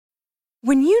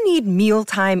When you need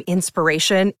mealtime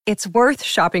inspiration, it's worth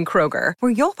shopping Kroger,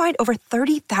 where you'll find over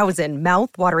 30,000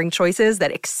 mouth-watering choices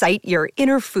that excite your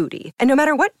inner foodie. And no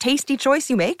matter what tasty choice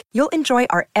you make, you'll enjoy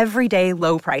our everyday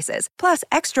low prices, plus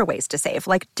extra ways to save,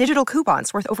 like digital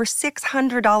coupons worth over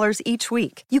 $600 each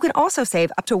week. You can also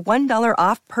save up to $1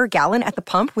 off per gallon at the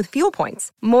pump with fuel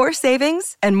points. More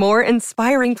savings and more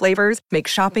inspiring flavors make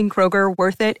shopping Kroger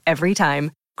worth it every time.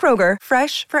 Kroger,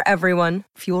 fresh for everyone.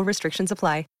 Fuel restrictions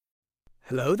apply.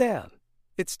 Hello there.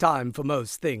 It's time for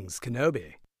Most Things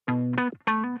Kenobi.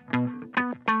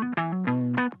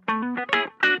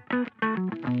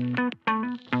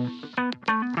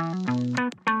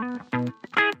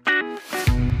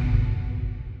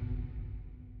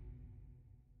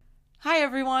 Hi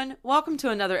everyone, welcome to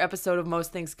another episode of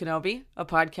Most Things Kenobi, a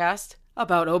podcast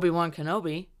about Obi-Wan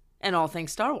Kenobi and all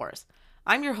things Star Wars.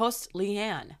 I'm your host,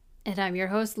 Leanne. And I'm your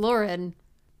host, Lauren.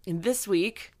 And this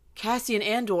week, Cassian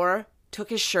Andor took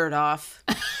his shirt off.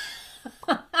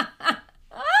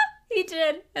 He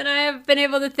did, and I have been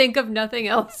able to think of nothing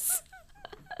else.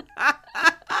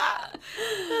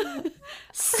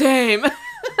 Same.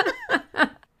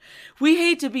 We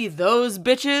hate to be those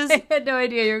bitches. I had no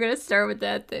idea you were going to start with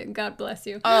that thing. God bless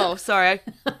you. Oh, sorry.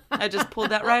 I just pulled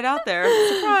that right out there.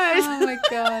 Surprise. Oh my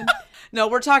God. No,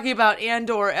 we're talking about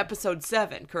Andor episode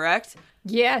 7, correct?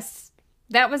 Yes.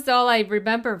 That was all I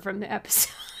remember from the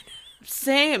episode.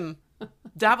 Same.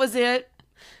 That was it.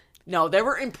 No, there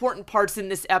were important parts in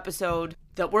this episode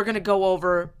that we're going to go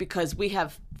over because we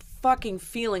have fucking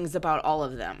feelings about all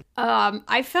of them.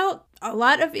 I felt a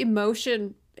lot of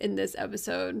emotion in this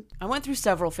episode. I went through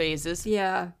several phases.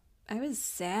 Yeah. I was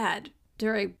sad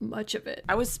during much of it.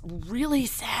 I was really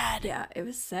sad. Yeah, it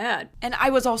was sad. And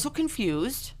I was also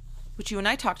confused, which you and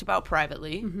I talked about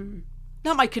privately. Mm-hmm.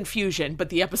 Not my confusion, but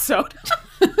the episode.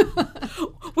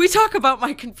 We talk about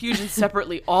my confusion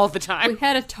separately all the time. We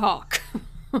had a talk.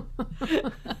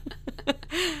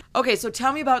 Okay, so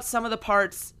tell me about some of the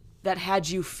parts that had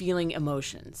you feeling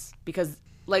emotions. Because,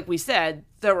 like we said,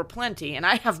 there were plenty. And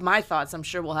I have my thoughts. I'm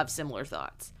sure we'll have similar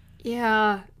thoughts.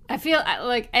 Yeah. I feel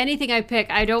like anything I pick,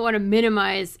 I don't want to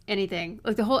minimize anything.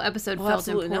 Like the whole episode felt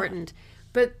important.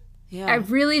 But yeah. I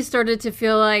really started to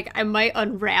feel like I might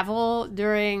unravel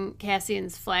during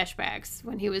Cassian's flashbacks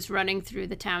when he was running through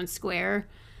the town square.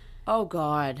 Oh,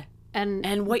 God.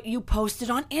 And what you posted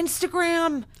on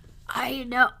Instagram. I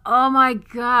know. Oh, my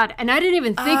God. And I didn't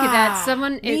even think of that.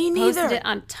 Someone posted it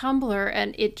on Tumblr,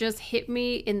 and it just hit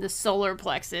me in the solar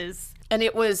plexus. And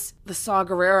it was the Saw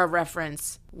Gerrera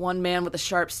reference. One man with a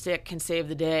sharp stick can save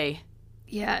the day.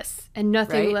 Yes. And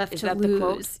nothing left to lose. The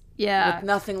quote? Yeah. With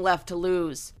nothing left to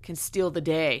lose, can steal the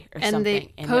day or and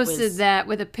something. And they posted that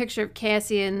with a picture of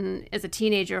Cassian as a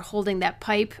teenager holding that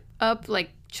pipe up, like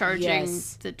charging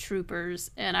the troopers.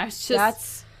 And I was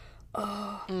just...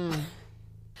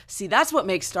 See, that's what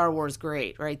makes Star Wars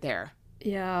great right there.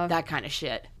 Yeah. That kind of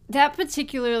shit. That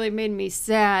particularly made me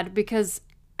sad because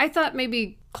I thought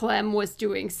maybe Clem was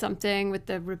doing something with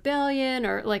the rebellion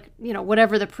or like, you know,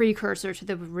 whatever the precursor to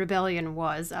the rebellion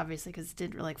was, obviously, because it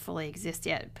didn't really fully exist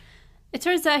yet. It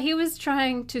turns out he was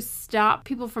trying to stop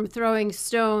people from throwing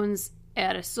stones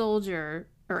at a soldier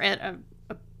or at a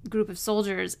group of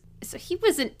soldiers. So he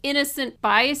was an innocent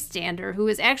bystander who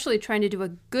was actually trying to do a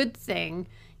good thing.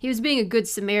 He was being a good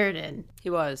Samaritan. He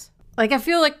was. Like, I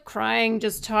feel like crying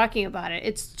just talking about it.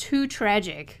 It's too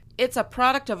tragic. It's a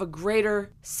product of a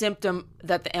greater symptom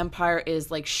that the Empire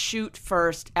is like shoot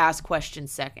first, ask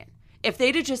questions second. If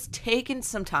they'd have just taken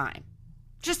some time,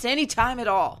 just any time at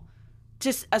all,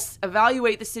 just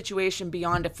evaluate the situation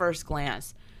beyond a first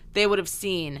glance, they would have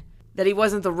seen that he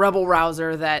wasn't the rebel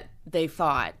rouser that they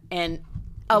thought, and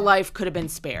a life could have been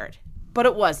spared. But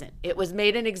it wasn't. It was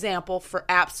made an example for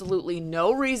absolutely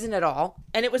no reason at all,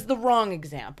 and it was the wrong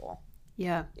example.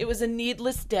 Yeah. It was a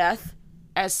needless death,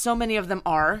 as so many of them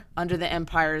are under the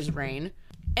Empire's reign.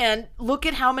 And look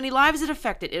at how many lives it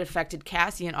affected. It affected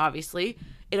Cassian, obviously.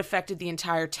 It affected the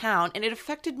entire town, and it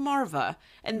affected Marva.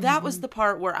 And that was the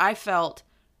part where I felt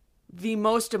the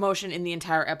most emotion in the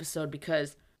entire episode,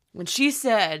 because when she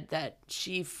said that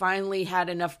she finally had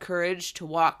enough courage to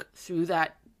walk through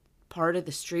that part of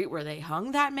the street where they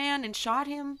hung that man and shot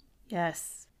him.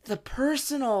 Yes. The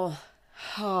personal,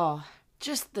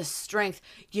 just the strength.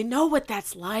 You know what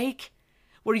that's like?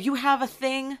 Where you have a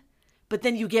thing, but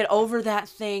then you get over that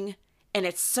thing, and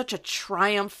it's such a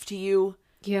triumph to you.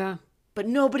 Yeah. But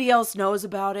nobody else knows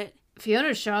about it.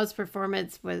 Fiona Shaw's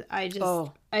performance was, I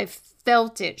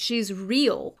felt it. She's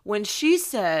real. When she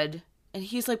said, and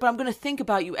he's like, but I'm going to think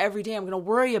about you every day. I'm going to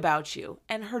worry about you.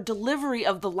 And her delivery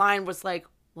of the line was like,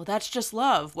 well, that's just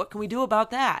love. What can we do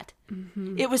about that?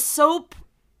 Mm-hmm. It was so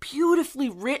beautifully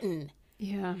written.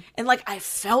 Yeah. And like, I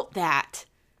felt that.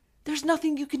 There's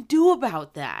nothing you can do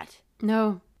about that.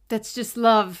 No, that's just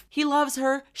love. He loves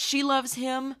her. She loves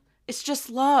him. It's just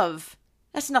love.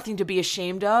 That's nothing to be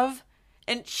ashamed of.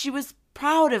 And she was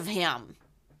proud of him.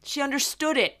 She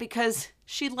understood it because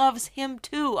she loves him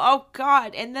too. Oh,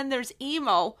 God. And then there's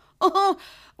Emo,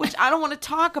 which I don't want to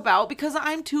talk about because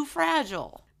I'm too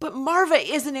fragile. But Marva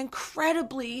is an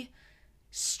incredibly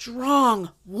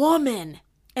strong woman.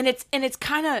 And it's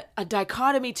kind of a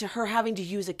dichotomy to her having to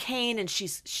use a cane, and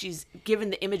she's given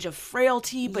the image of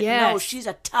frailty, but no, she's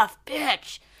a tough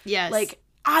bitch. Yes. Like,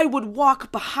 I would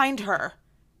walk behind her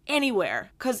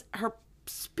anywhere because her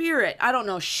spirit, I don't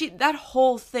know, that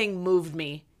whole thing moved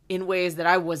me in ways that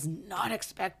I was not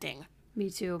expecting. Me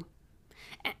too.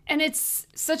 And it's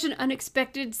such an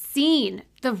unexpected scene.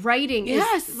 The writing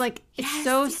is like, it's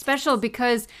so special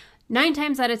because 9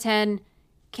 times out of 10,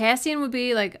 Cassian would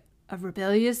be like a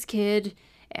rebellious kid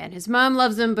and his mom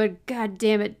loves him, but God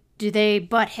damn it, do they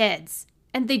butt heads?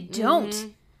 And they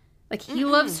don't. Like, he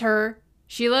loves her,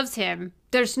 she loves him.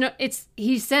 There's no,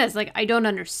 he says, like, I don't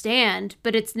understand,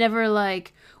 but it's never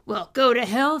like, well, go to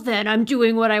hell then, I'm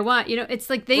doing what I want. You know, it's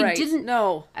like they didn't.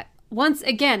 No. Once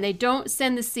again, they don't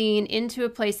send the scene into a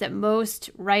place that most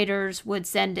writers would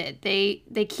send it.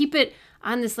 They keep it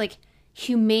on this, like,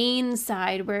 humane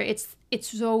side where it's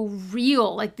so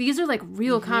real. Like, these are like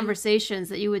real conversations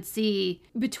that you would see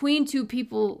between two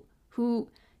people who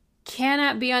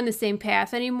cannot be on the same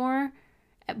path anymore,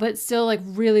 but still like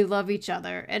really love each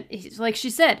other. And like she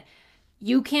said,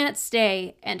 you can't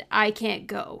stay and I can't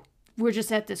go. We're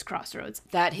just at this crossroads.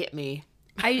 That hit me.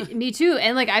 Me too.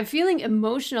 And like, I'm feeling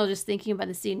emotional just thinking about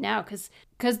the scene now because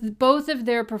both of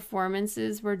their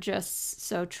performances were just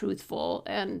so truthful,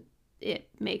 and it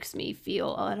makes me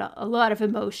feel a lot of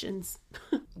emotions.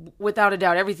 Without a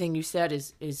doubt, everything you said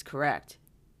is correct.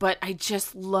 But I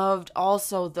just loved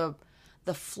also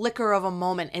the flicker of a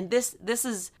moment. And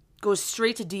this goes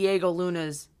straight to Diego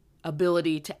Luna's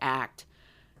ability to act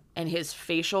and his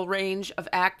facial range of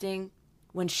acting.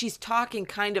 When she's talking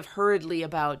kind of hurriedly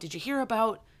about, did you hear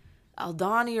about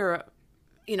Aldhani or,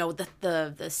 you know,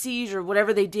 the siege or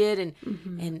whatever they did?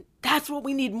 And that's what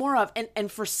we need more of.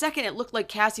 And for a second, it looked like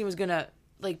Cassian was going to,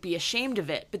 like, be ashamed of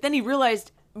it. But then he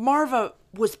realized Marva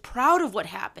was proud of what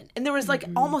happened. And there was, like,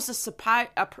 almost a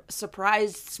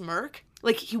surprised smirk.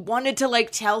 Like, he wanted to,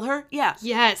 like, tell her. Yeah.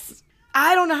 Yes.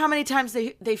 I don't know how many times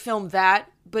they filmed that,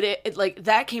 but it like,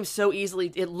 that came so easily.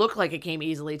 It looked like it came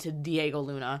easily to Diego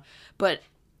Luna. But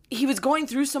he was going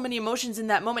through so many emotions in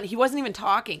that moment. He wasn't even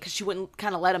talking because she wouldn't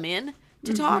kind of let him in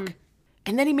to talk.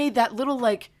 And then he made that little,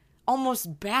 like,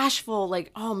 almost bashful, like,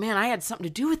 oh man, I had something to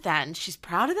do with that, and she's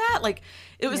proud of that. Like,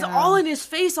 it was all in his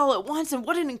face all at once, and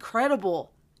what an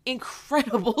incredible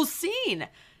scene.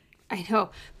 I know.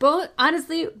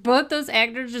 Honestly, both those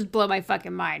actors just blow my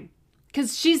fucking mind.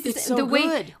 Because it's so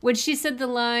good. When she said the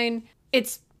line,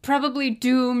 it's probably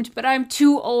doomed, but I'm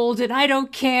too old and I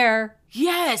don't care.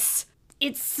 Yes.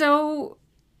 It's so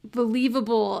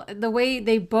believable the way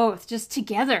they both just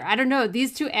together. I don't know.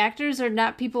 These two actors are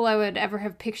not people I would ever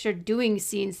have pictured doing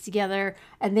scenes together,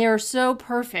 and they are so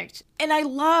perfect. And I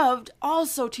loved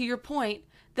also, to your point,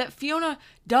 that Fiona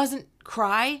doesn't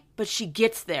cry, but she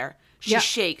gets there. She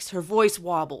shakes, her voice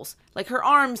wobbles, like her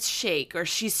arms shake, or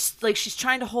she's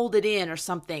trying to hold it in or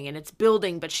something, and it's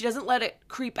building, but she doesn't let it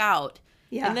creep out.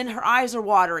 Yeah. And then her eyes are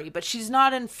watery, but she's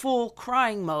not in full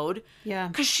crying mode. Yeah.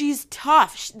 Because she's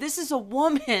tough. This is a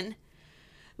woman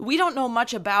we don't know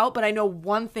much about, but I know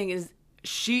one thing is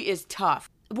she is tough.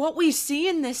 What we see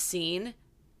in this scene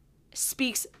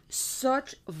speaks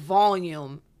such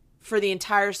volume for the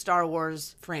entire Star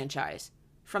Wars franchise.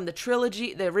 From the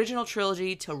trilogy, the original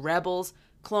trilogy, to Rebels,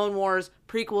 Clone Wars,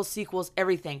 prequels, sequels,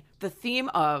 everything. The theme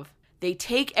of they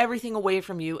take everything away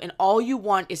from you and all you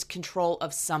want is control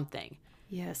of something.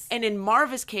 Yes. And in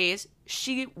Marva's case,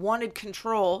 she wanted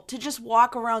control to just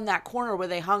walk around that corner where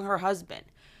they hung her husband.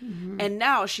 Mm-hmm. And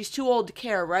now she's too old to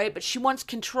care, right? But she wants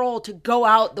control to go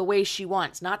out the way she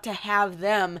wants, not to have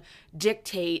them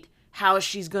dictate how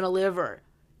she's going to live, or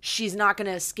she's not going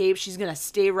to escape. She's going to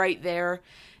stay right there.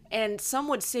 And some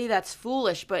would say that's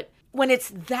foolish, but when it's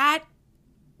that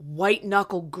white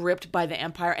knuckle gripped by the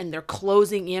Empire and they're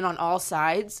closing in on all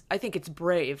sides, I think it's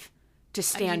brave to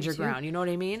stand your ground. You know what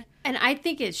I mean? And I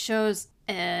think it shows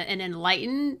an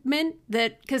enlightenment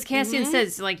that, because Cassian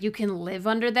says, like, you can live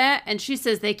under that. And she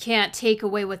says they can't take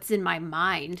away what's in my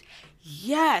mind.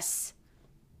 Yes.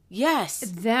 Yes.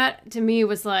 That to me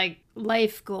was like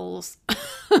life goals.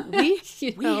 We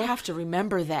have to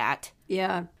remember that.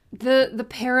 Yeah. The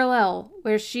parallel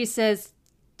where she says,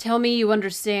 tell me you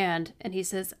understand, and he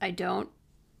says, I don't.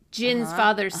 Jin's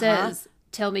father says,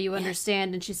 "Tell me you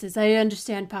understand," and she says, "I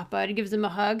understand, Papa," and he gives him a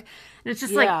hug. And it's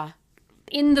just like,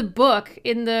 in the book,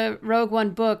 in the Rogue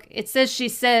One book, it says she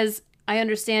says, "I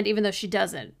understand," even though she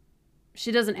doesn't.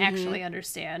 She doesn't actually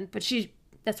understand, but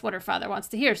that's what her father wants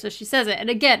to hear, so she says it. And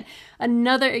again,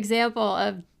 another example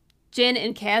of Jin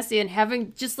and Cassian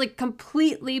having just like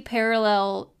completely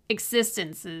parallel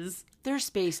existences. They're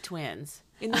space twins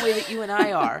in the way that you and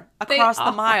I are across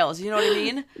the miles. You know what I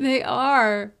mean? They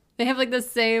are. They have like the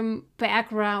same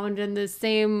background and the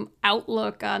same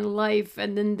outlook on life,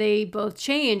 and then they both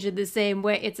change in the same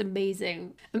way. It's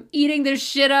amazing. I'm eating this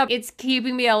shit up. It's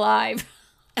keeping me alive.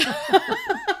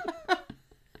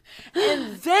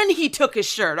 And then he took his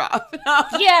shirt off.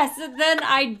 Yes, and then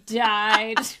I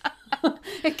died.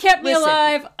 It kept me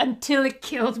alive until it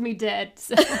killed me dead.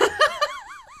 So.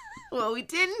 Well, we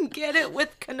didn't get it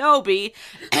with Kenobi.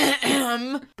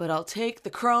 But I'll take the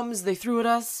crumbs they threw at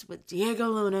us with Diego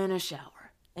Luna in a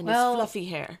shower. And his fluffy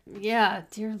hair. Yeah,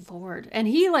 dear Lord. And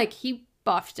he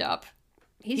buffed up.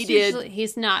 He did.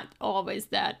 He's not always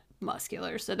that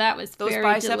muscular, so that was Those very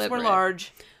biceps deliberate. were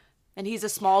large. And he's a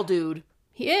small dude.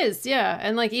 He is, yeah.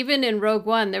 And like even in Rogue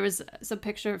One, there was some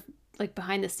picture, like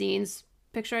behind the scenes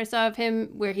picture I saw of him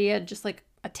where he had just like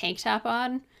a tank top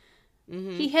on.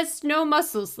 Mm-hmm. He has no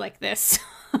muscles like this.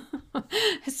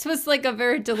 This was like a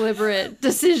very deliberate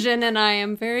decision, and I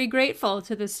am very grateful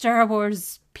to the Star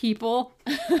Wars people.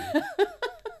 Well,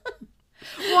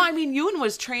 I mean, Ewan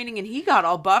was training and he got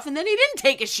all buff, and then he didn't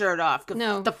take his shirt off.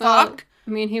 No. The fuck? I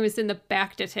mean, he was in the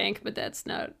bacta tank, but that's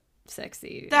not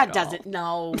sexy. That doesn't.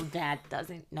 No.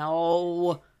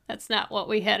 That's not what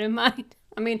we had in mind.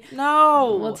 I mean,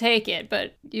 no. We'll take it,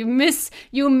 but you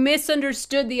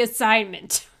misunderstood the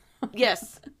assignment.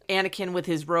 Yes. Anakin with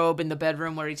his robe in the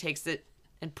bedroom where he takes it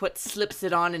and slips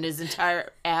it on, and his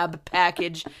entire ab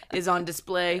package is on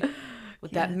display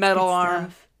with that metal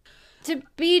arm. To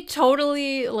be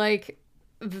totally like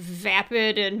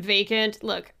vapid and vacant,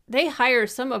 look, they hire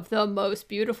some of the most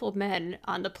beautiful men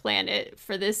on the planet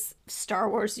for this Star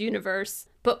Wars universe,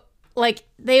 but like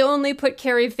they only put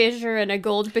Carrie Fisher in a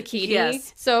gold bikini.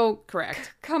 Yes. So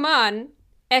correct. Come on.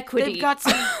 Equity. They've got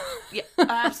some, yeah,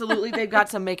 absolutely. They've got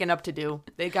some making up to do.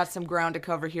 They've got some ground to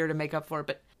cover here to make up for it.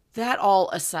 But that all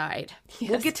aside,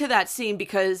 we'll get to that scene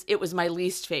because it was my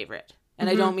least favorite. And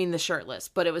I don't mean the shirtless,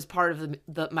 but it was part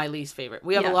of my least favorite.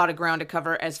 We have a lot of ground to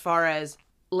cover as far as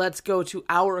let's go to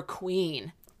our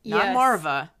queen. Not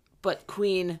Marva, but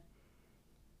Queen.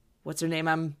 What's her name?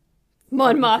 I'm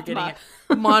Mon Mothma.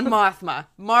 Mon Mothma.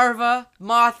 Marva,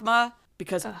 Mothma.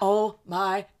 Because, oh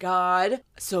my God,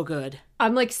 so good.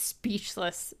 I'm like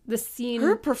speechless. The scene.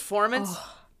 Her performance,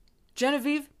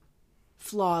 Genevieve,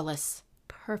 flawless.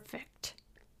 Perfect.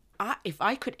 If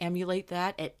I could emulate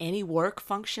that at any work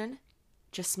function,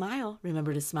 just smile.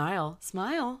 Remember to smile.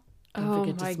 Smile. Don't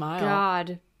forget to smile. Oh my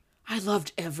God. I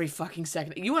loved every fucking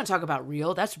second. You want to talk about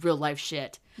real? That's real life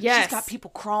shit. Yes. She's got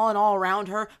people crawling all around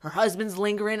her. Her husband's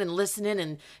lingering and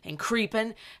listening and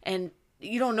creeping. And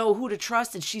you don't know who to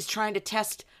trust, and she's trying to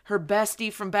test her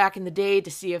bestie from back in the day to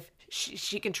see if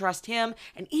she can trust him.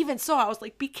 And even so, I was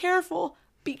like, be careful.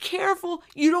 Be careful.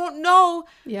 You don't know.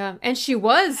 Yeah. And she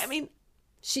was. I mean,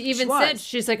 she even said,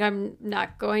 she's like, I'm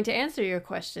not going to answer your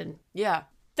question. Yeah.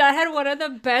 That had one of the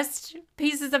best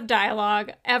pieces of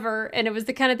dialogue ever. And it was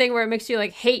the kind of thing where it makes you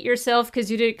like hate yourself because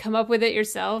you didn't come up with it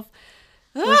yourself.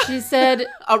 When she said,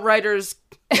 a writer's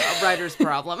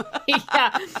problem.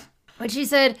 Yeah. When she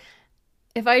said,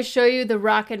 if I show you the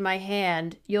rock in my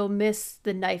hand, you'll miss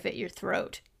the knife at your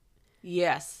throat.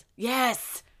 Yes.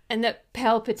 Yes. And that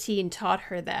Palpatine taught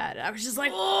her that. I was just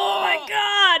like, oh my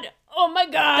God. Oh my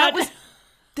God.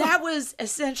 That was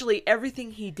essentially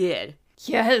everything he did.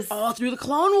 Yes. All through the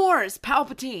Clone Wars,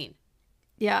 Palpatine.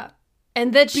 Yeah.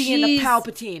 And that being a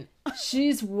Palpatine.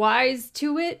 She's wise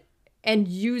to it and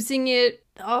using it.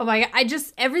 Oh my God.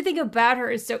 Everything about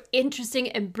her is so interesting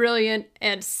and brilliant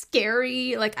and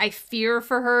scary. Like, I fear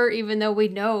for her, even though we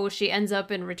know she ends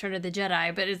up in Return of the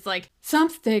Jedi. But it's like,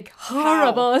 something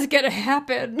horrible is going to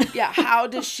happen. Yeah, how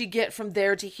does she get from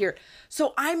there to here?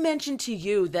 So I mentioned to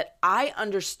you that I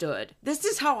understood. This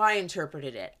is how I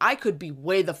interpreted it. I could be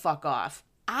way the fuck off.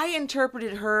 I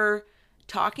interpreted her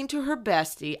talking to her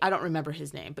bestie. I don't remember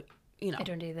his name, but, you know. I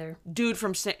don't either. Dude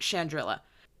from Chandrilla.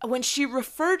 When she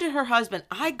referred to her husband,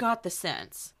 I got the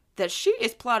sense that she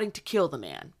is plotting to kill the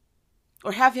man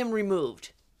or have him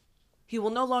removed. He will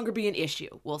no longer be an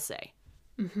issue, we'll say.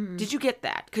 Mm-hmm. Did you get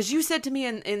that? Because you said to me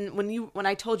when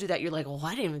I told you that, you're like, oh,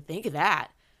 I didn't even think of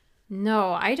that.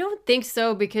 No, I don't think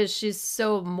so because she's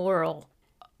so moral.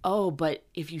 Oh, but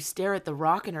if you stare at the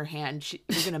rock in her hand, you're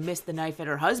going to miss the knife at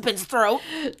her husband's throat.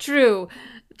 True.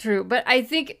 But I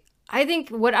think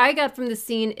what I got from the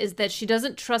scene is that she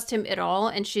doesn't trust him at all,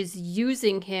 and she's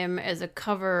using him as a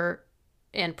cover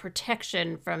and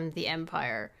protection from the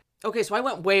Empire. Okay, so I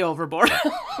went way overboard.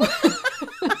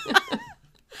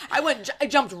 I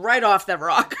jumped right off that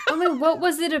rock. I mean, what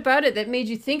was it about it that made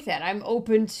you think that? I'm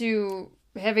open to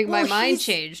having my mind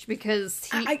changed because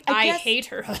I guess, hate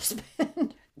her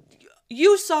husband.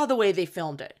 You saw the way they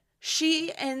filmed it.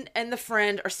 She and the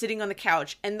friend are sitting on the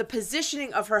couch, and the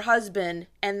positioning of her husband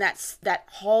and that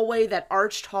hallway, that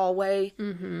arched hallway,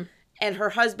 and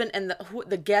her husband and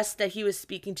the guests that he was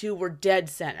speaking to were dead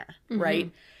center,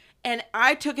 right? And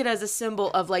I took it as a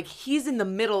symbol of like he's in the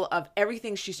middle of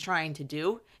everything she's trying to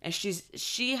do, and she's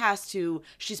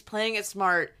playing it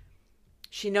smart.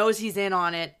 She knows he's in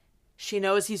on it. She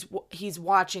knows he's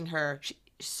watching her,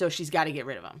 so she's got to get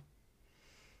rid of him.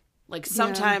 Like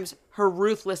sometimes her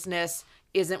ruthlessness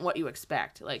isn't what you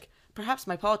expect. Like perhaps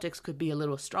my politics could be a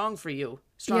little strong for you,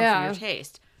 for your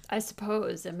taste. I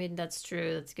suppose. I mean, that's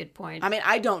true. That's a good point. I mean,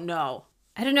 I don't know.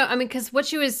 I don't know. I mean, because what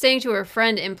she was saying to her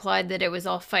friend implied that it was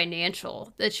all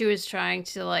financial, that she was trying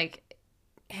to like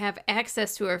have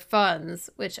access to her funds,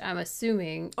 which I'm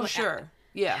assuming. Oh, sure.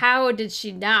 Yeah. How did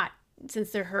she not?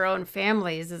 Since they're her own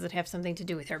families, does it have something to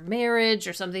do with her marriage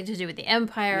or something to do with the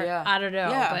Empire? Yeah. I don't know.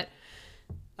 Yeah. But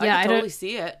I totally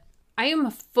see it. I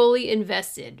am fully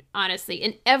invested, honestly,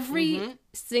 in every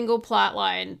single plot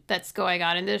line that's going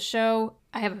on in this show.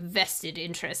 I have a vested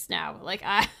interest now. Like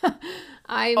I'm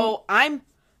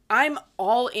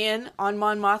all in on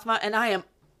Mon Mothma, and I am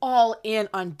all in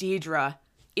on Dedra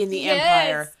in the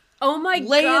Empire. Oh my God.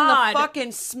 Laying the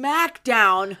fucking smack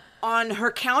down on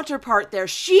her counterpart there.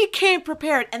 She came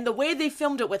prepared, and the way they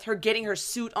filmed it with her getting her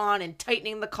suit on and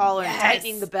tightening the collar and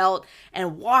tightening the belt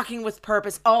and walking with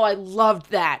purpose. Oh, I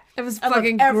loved that. It was I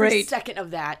fucking loved every great. second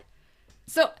of that.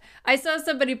 So I saw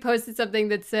somebody posted something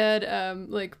that said,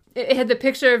 like, it had the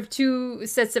picture of two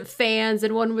sets of fans,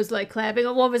 and one was like clapping,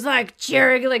 and one was like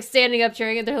cheering, like standing up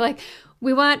cheering, and they're like,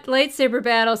 we want lightsaber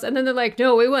battles, and then they're like,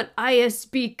 no, we want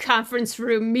ISB conference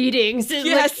room meetings. And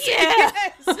Yes, like, yes.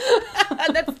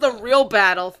 That's the real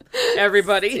battle,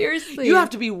 everybody. Seriously. You have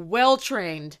to be well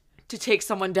trained to take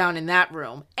someone down in that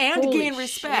room and Holy gain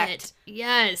respect. shit.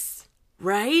 Yes.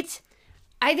 Right?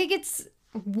 I think it's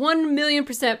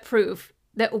 1,000,000% proof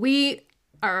that we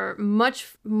are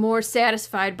much more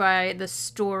satisfied by the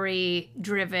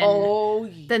story-driven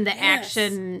than the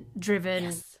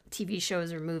action-driven TV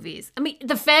shows or movies. I mean,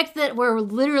 the fact that we're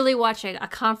literally watching a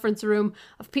conference room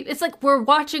of people, it's like we're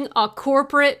watching a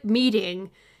corporate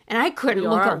meeting, and I couldn't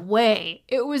look away.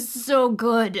 It was so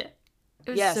good.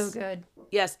 It was so good.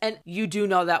 Yes, and you do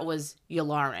know that was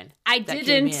Yularen. I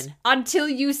didn't until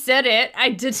you said it. I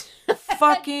did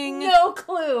fucking no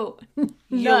clue.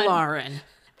 Yularen.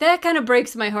 That kind of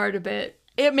breaks my heart a bit.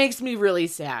 It makes me really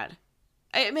sad.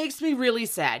 It makes me really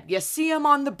sad. You see him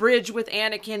on the bridge with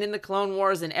Anakin in the Clone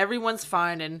Wars, and everyone's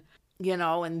fine, and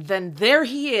and then there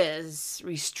he is,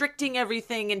 restricting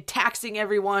everything and taxing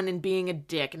everyone and being a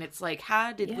dick. And it's like,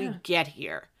 how did we get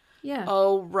here? Yeah.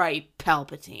 Oh, right,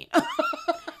 Palpatine.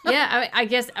 Yeah, I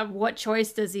guess what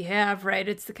choice does he have, right?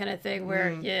 It's the kind of thing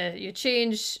where you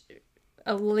change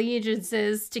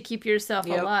allegiances to keep yourself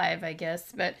alive, I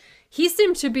guess. But he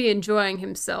seemed to be enjoying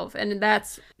himself, and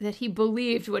that he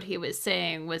believed what he was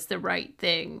saying was the right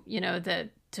thing,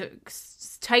 to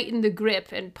tighten the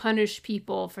grip and punish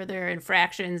people for their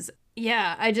infractions.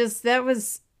 Yeah, that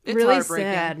was really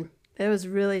sad. It was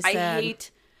really sad.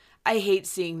 I hate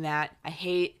seeing that. I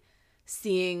hate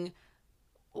seeing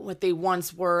what they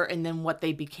once were and then what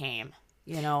they became,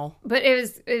 But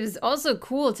it was also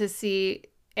cool to see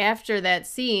after that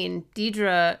scene,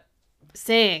 Dedra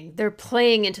saying they're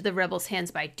playing into the rebels'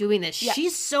 hands by doing this. Yeah.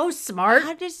 She's so smart.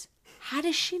 How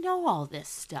does she know all this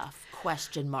stuff? ?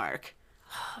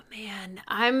 Oh man,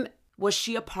 Was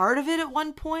she a part of it at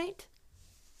one point?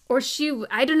 Or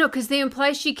I don't know, because they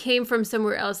imply she came from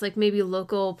somewhere else, like maybe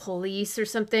local police or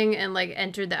something, and like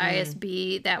entered the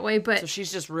ISB that way. But so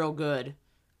she's just real good.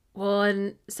 Well,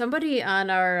 and somebody on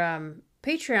our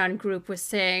Patreon group was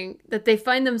saying that they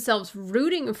find themselves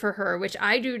rooting for her, which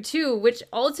I do too, which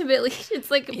ultimately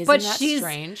it's like,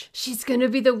 strange? She's going to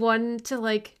be the one to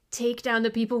like take down the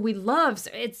people we love.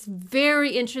 So it's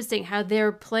very interesting how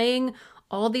they're playing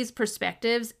all these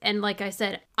perspectives. And like I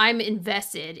said, I'm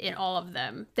invested in all of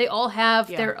them. They all have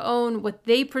their own, what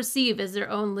they perceive as their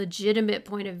own legitimate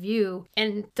point of view.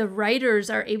 And the writers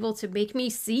are able to make me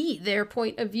see their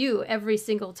point of view every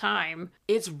single time.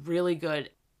 It's really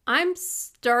good. I'm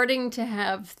starting to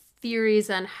have theories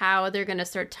on how they're going to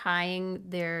start tying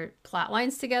their plot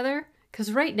lines together.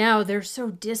 Because right now they're so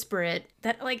disparate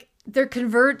that like they're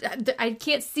I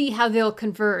can't see how they'll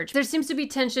converge. There seems to be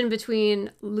tension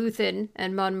between Luthen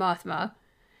and Mon Mothma.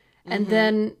 And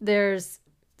then there's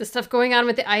the stuff going on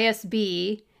with the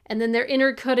ISB. And then they're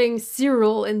intercutting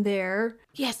Cyril in there.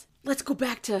 Yes, let's go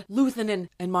back to Luthen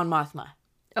and Mon Mothma.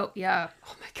 Oh, yeah.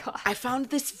 Oh, my God. I found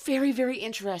this very, very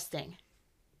interesting.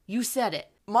 You said it.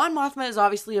 Mon Mothma is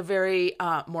obviously a very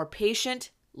more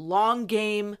patient, long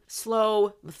game,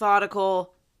 slow,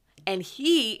 methodical, and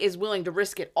he is willing to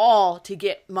risk it all to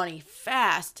get money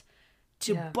fast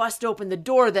to bust open the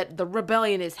door that the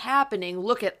rebellion is happening.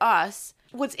 Look at us.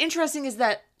 What's interesting is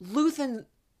that Luthen,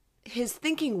 his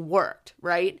thinking worked,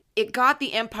 right? It got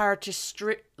the Empire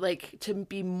to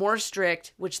be more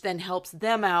strict, which then helps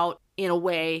them out in a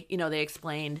way, they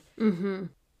explained. Mm-hmm.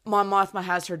 Mon Mothma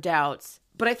has her doubts.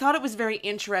 But I thought it was very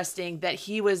interesting that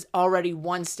he was already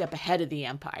one step ahead of the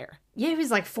Empire. Yeah, he was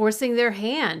like forcing their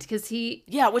hand because he...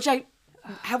 Yeah,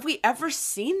 have we ever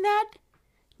seen that?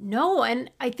 No, and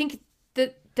I think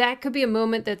that could be a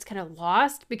moment that's kind of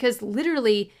lost because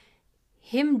literally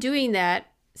him doing that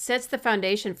sets the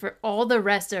foundation for all the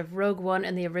rest of Rogue One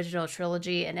and the original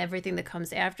trilogy and everything that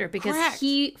comes after because Correct.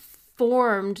 He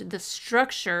formed the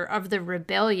structure of the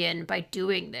rebellion by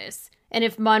doing this. And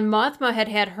if Mon Mothma had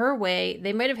had her way,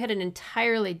 they might have had an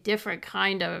entirely different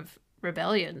kind of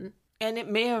rebellion. And it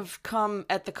may have come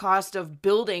at the cost of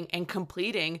building and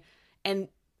completing and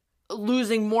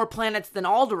losing more planets than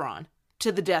Alderaan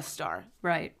to the Death Star.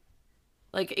 Right.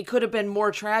 Like, it could have been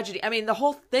more tragedy. I mean, the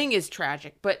whole thing is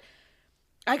tragic, but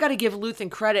I got to give Luthen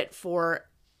credit for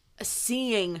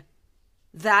seeing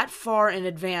that far in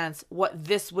advance what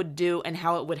this would do and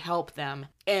how it would help them.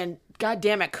 And God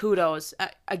damn it, kudos.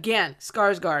 Again,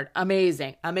 Skarsgård,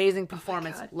 amazing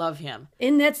performance. Love him.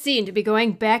 In that scene, to be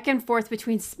going back and forth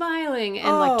between smiling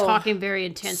and like talking very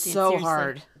intensely. So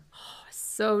hard.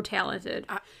 So talented.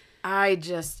 I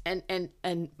just, and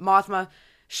Mothma,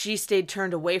 she stayed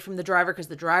turned away from the driver because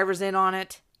the driver's in on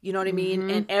it. You know what I mean?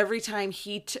 And every time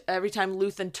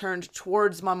Luthen turned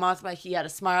towards Mon Mothma, he had a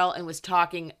smile and was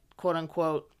talking, quote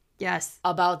unquote, yes,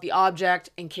 about the object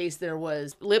in case there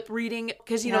was lip reading.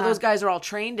 Because, you know, those guys are all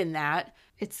trained in that.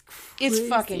 It's crazy. It's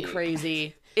fucking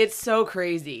crazy. It's so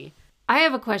crazy. I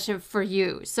have a question for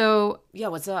you. So, yeah,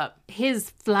 what's up? His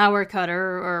flower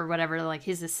cutter or whatever, like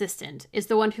his assistant, is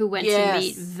the one who went to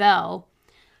meet Vel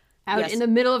out in the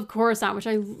middle of Coruscant, which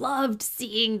I loved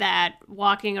seeing that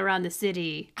walking around the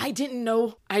city. I didn't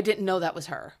know that was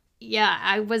her. Yeah,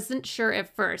 I wasn't sure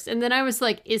at first. And then I was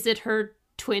like, is it her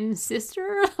twin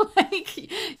sister?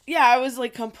 Yeah, I was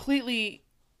like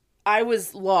I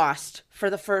was lost for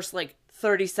the first like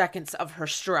 30 seconds of her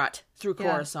strut through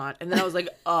Coruscant. And then I was like,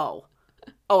 oh,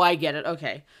 I get it.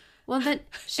 Okay. Well, then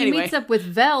she meets up with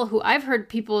Vel, who I've heard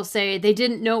people say they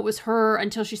didn't know it was her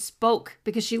until she spoke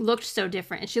because she looked so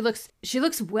different. And she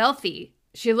looks wealthy.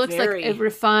 She looks like a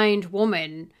refined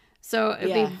woman. So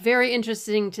it'd be very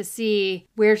interesting to see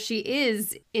where she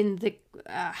is in the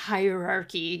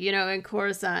hierarchy, you know, in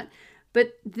Coruscant.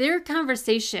 But their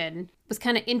conversation was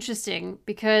kind of interesting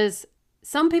because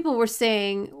some people were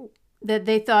saying that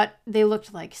they thought they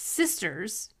looked like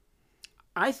sisters.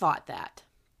 I thought that.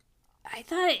 I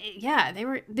thought,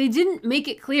 they didn't make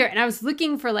it clear. And I was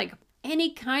looking for like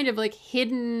any kind of like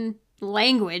hidden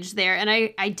language there. And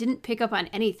I didn't pick up on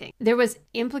anything. There was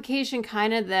implication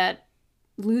kind of that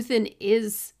Luthen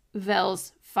is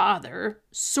Vel's father,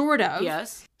 sort of.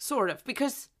 Yes, sort of.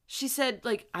 Because she said,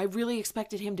 like, I really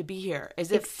expected him to be here.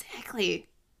 As if, exactly.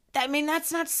 I mean,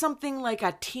 that's not something like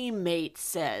a teammate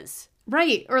says.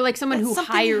 Right. Or like someone who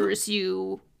hires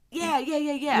you. Yeah.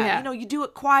 You know, you do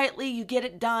it quietly, you get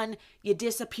it done, you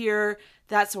disappear,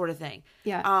 that sort of thing.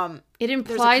 Yeah. It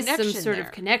implies some sort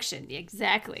of connection.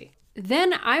 Exactly.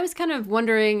 Then I was kind of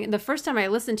wondering, the first time I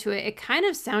listened to it, it kind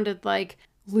of sounded like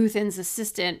Luthen's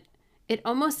assistant. It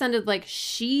almost sounded like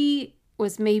she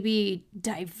was maybe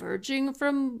diverging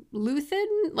from Luthen,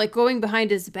 like going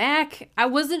behind his back. I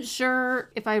wasn't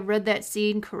sure if I read that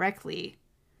scene correctly.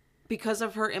 Because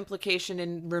of her implication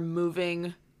in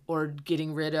removing or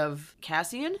getting rid of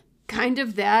Cassian? Kind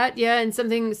of that, yeah. And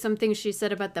something she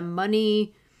said about the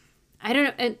money. I don't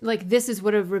know. And like, this is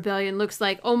what a rebellion looks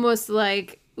like. Almost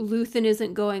like Luthen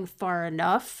isn't going far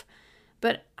enough.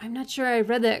 But I'm not sure I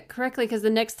read that correctly because the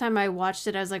next time I watched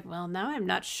it, I was like, well, now I'm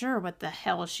not sure what the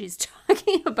hell she's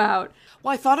talking about.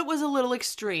 Well, I thought it was a little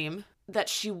extreme that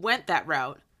she went that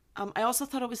route. I also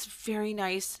thought it was very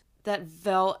nice that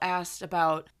Vel asked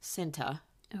about Cinta.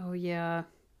 Oh, yeah.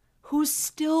 Who's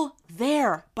still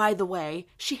there, by the way.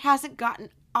 She hasn't gotten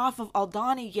off of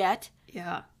Aldhani yet.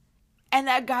 Yeah. And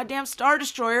that goddamn Star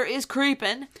Destroyer is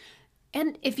creeping.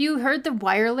 And if you heard the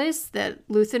wireless that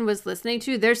Luthen was listening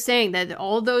to, they're saying that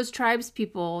all those tribes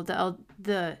people,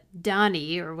 the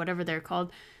Dani or whatever they're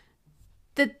called,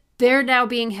 that they're now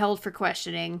being held for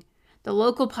questioning. The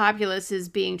local populace is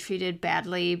being treated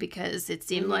badly because it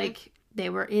seemed like they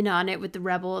were in on it with the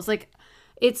rebels. Like,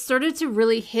 it started to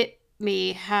really hit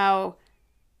me how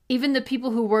even the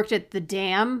people who worked at the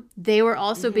dam, they were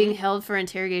also being held for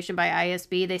interrogation by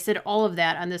ISB. They said all of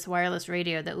that on this wireless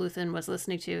radio that Luthen was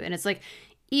listening to. And it's like,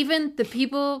 even the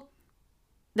people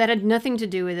that had nothing to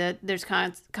do with it, there's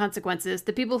consequences.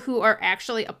 The people who are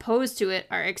actually opposed to it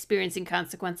are experiencing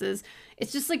consequences.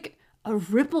 It's just like a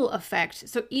ripple effect.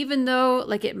 So even though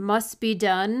like it must be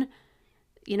done,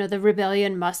 you know, the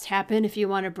rebellion must happen if you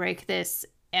want to break this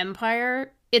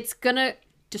empire, it's going to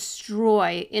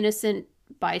destroy innocent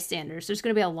bystanders. There's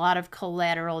going to be a lot of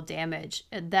collateral damage.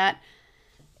 And that,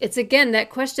 it's again that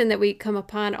question that we come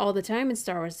upon all the time in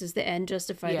Star Wars: does the end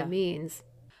justify the means?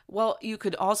 Well, you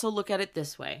could also look at it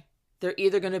this way. They're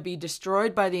either going to be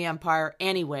destroyed by the Empire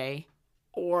anyway,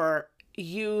 or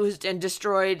used and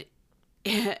destroyed,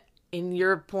 in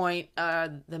your point,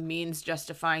 the means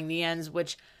justifying the ends,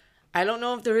 which I don't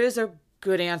know if there is a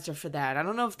good answer for that. I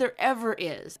don't know if there ever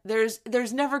is. There's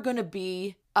never going to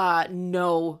be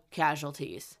no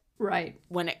casualties. Right.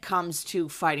 When it comes to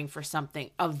fighting for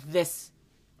something of this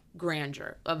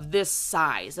grandeur, of this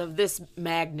size, of this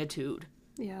magnitude.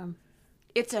 Yeah.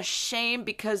 It's a shame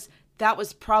because that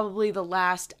was probably the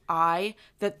last eye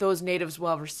that those natives will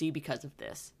ever see because of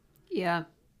this. Yeah.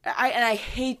 I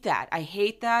hate that. I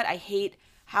hate that. I hate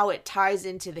how it ties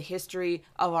into the history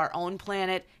of our own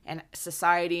planet and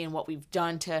society and what we've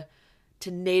done to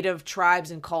native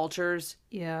tribes and cultures.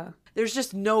 Yeah. There's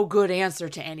just no good answer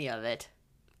to any of it.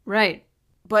 Right.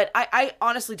 But I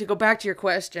honestly, to go back to your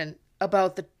question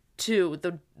about the two,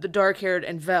 the dark-haired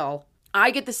and Vel,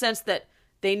 I get the sense that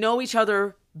they know each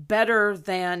other better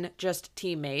than just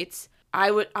teammates.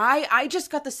 I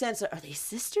just got the sense that, are they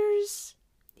sisters?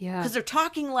 Yeah. Because they're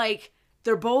talking like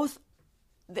they both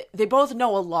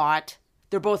know a lot.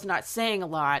 They're both not saying a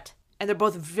lot. And they're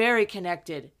both very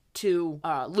connected to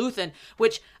Luthen,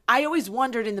 which I always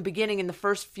wondered in the beginning, in the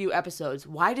first few episodes,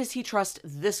 why does he trust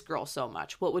this girl so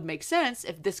much? What would make sense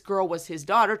if this girl was his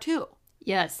daughter too?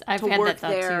 Yes, I've had that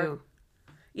thought too.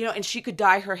 You know, and she could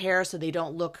dye her hair so they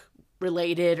don't look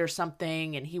related or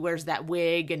something, and he wears that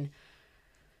wig, and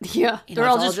yeah, they're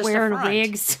all just wearing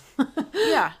wigs.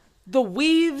 Yeah, the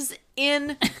weaves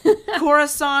in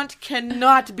Coruscant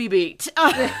cannot be beat.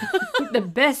 The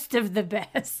best of the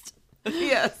best.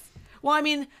 Yes. Well, I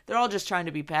mean, they're all just trying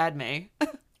to be Padme.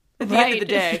 At the end of the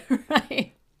day.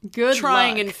 Right. Good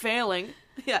trying luck. and failing.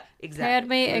 Yeah,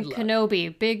 exactly. Padme and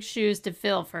Kenobi, big shoes to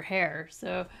fill for hair.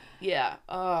 So yeah.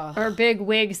 Or big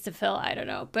wigs to fill, I don't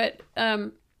know. But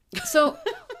so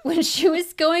when she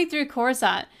was going through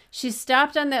Coruscant, she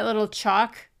stopped on that little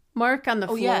chalk mark on the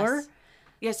floor.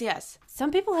 Yes.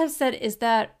 Some people have said, is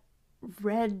that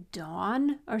Red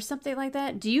Dawn or something like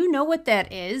that? Do you know what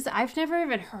that is? I've never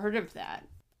even heard of that.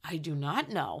 I do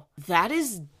not know. That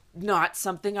is not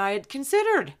something I had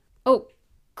considered. Oh,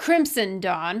 Crimson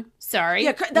Dawn. Sorry.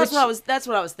 Yeah, that's what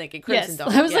I was thinking. Crimson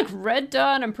Dawn. I was like, Red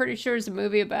Dawn, I'm pretty sure is a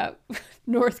movie about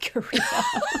North Korea.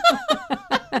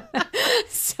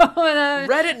 So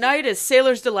red at night is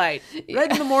Sailor's Delight.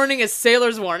 Red in the morning is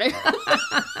Sailor's Warning.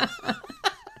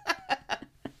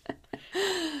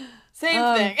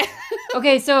 Same thing.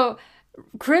 Okay, so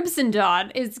Crimson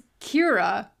Dawn is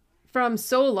Kira from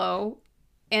Solo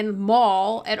and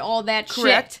Maul and all that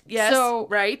Correct. shit. Yes. So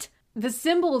right. The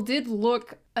symbol did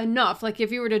look enough. Like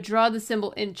if you were to draw the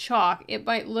symbol in chalk, it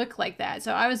might look like that.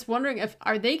 So I was wondering,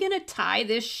 are they going to tie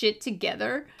this shit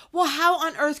together? Well, how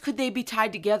on earth could they be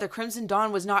tied together? Crimson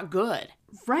Dawn was not good.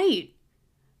 Right.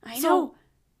 I know.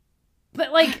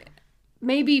 But like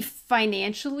maybe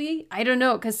financially, I don't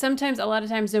know. Because sometimes, a lot of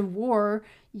times in war,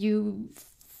 you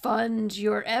fund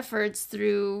your efforts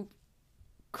through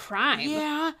crime.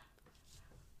 Yeah.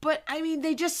 But, I mean,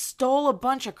 they just stole a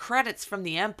bunch of credits from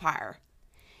the Empire.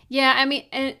 Yeah, I mean,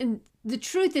 and the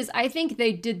truth is, I think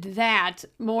they did that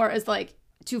more as, like,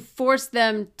 to force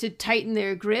them to tighten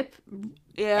their grip.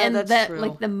 Yeah, and that's true.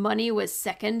 Like, the money was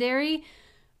secondary.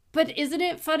 But isn't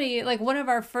it funny? Like, one of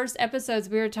our first episodes,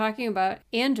 we were talking about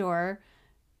Andor.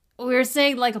 We were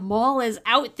saying, like, Maul is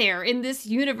out there in this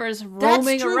universe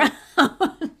roaming around.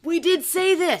 We did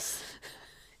say this.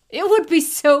 It would be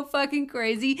so fucking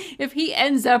crazy if he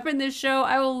ends up in this show.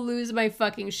 I will lose my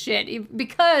fucking shit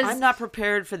because I'm not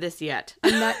prepared for this yet.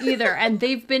 I'm not either. And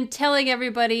they've been telling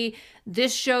everybody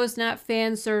this show's not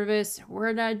fan service.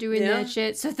 We're not doing that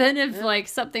shit. So then if like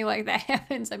something like that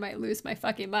happens, I might lose my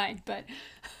fucking mind. But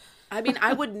I mean,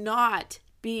 I would not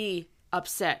be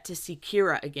upset to see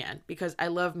Kira again because I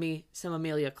love me some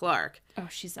Emilia Clarke. oh,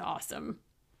 she's awesome.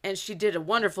 And she did a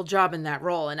wonderful job in that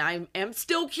role. And I am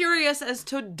still curious as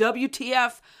to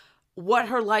WTF, what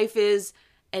her life is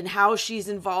and how she's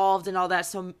involved and all that.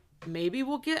 So maybe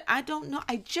we'll get, I don't know.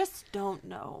 I just don't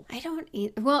know. I don't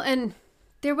well, and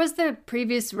there was the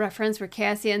previous reference where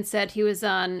Cassian said he was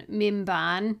on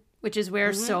Mimban, which is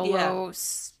where Solo,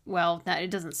 well, not,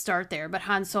 it doesn't start there, but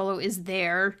Han Solo is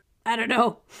there. I don't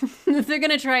know. If they're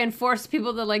going to try and force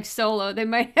people to like Solo, they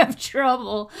might have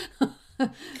trouble.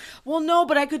 Well, no,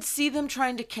 but I could see them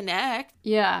trying to connect,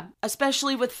 Yeah.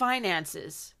 especially with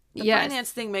finances. The Yes.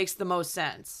 finance thing makes the most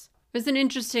sense. It was an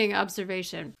interesting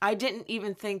observation. I didn't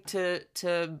even think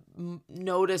to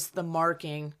notice the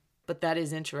marking, but that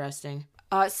is interesting.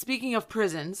 Speaking of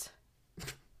prisons,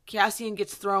 Cassian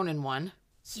gets thrown in one.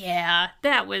 Yeah,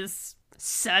 that was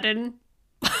sudden.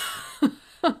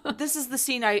 This is the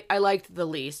scene I liked the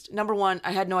least. Number one,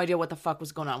 I had no idea what the fuck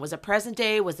was going on. Was it present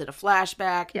day? Was it a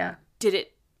flashback? Yeah. Did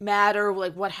it matter?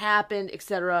 Like, what happened,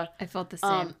 etc.? I felt the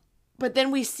same. But then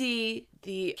we see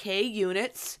the K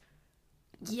units.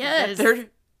 Yes. Their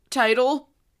title.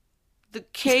 The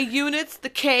K units, the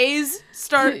Ks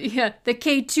start. Yeah, the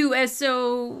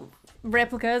K2SO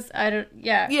replicas.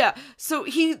 Yeah. Yeah. So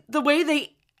the way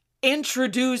they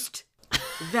introduced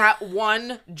that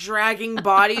one dragging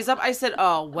bodies up, I said,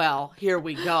 oh, well, here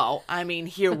we go. I mean,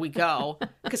 here we go.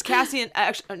 Because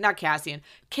not Cassian,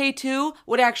 K2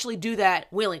 would actually do that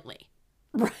willingly.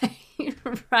 Right.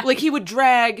 Right. Like, he would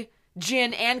drag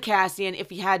Jin and Cassian, if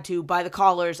he had to, by the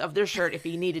collars of their shirt if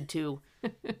he needed to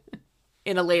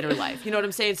in a later life. You know what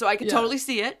I'm saying? So I could totally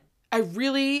see it. I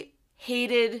really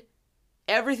hated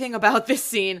everything about this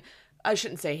scene. I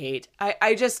shouldn't say hate.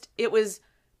 It was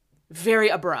very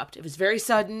abrupt. It was very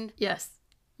sudden. Yes.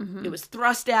 Mm-hmm. It was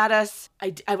thrust at us.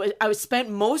 I was spent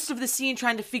most of the scene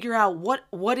trying to figure out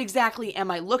what exactly am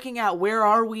I looking at? Where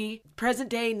are we? Present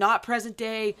day, not present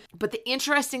day. But the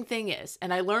interesting thing is,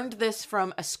 and I learned this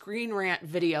from a Screen Rant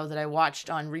video that I watched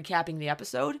on recapping the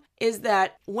episode, is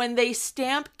that when they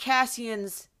stamp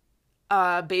Cassian's,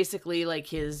 basically like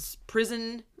his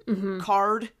prison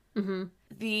card,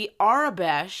 the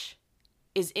Arabesh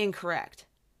is incorrect.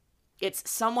 It's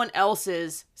someone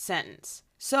else's sentence.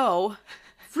 So,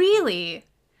 Really?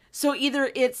 so either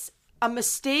it's a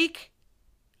mistake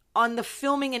on the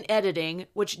filming and editing,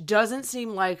 which doesn't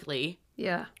seem likely,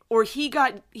 Yeah. or he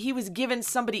was given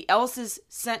somebody else's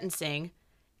sentencing,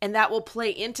 and that will play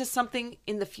into something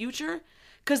in the future.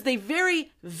 Because they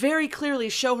very, very clearly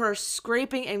show her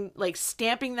scraping and like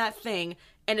stamping that thing,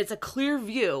 and it's a clear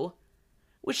view,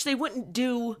 which they wouldn't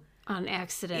do, On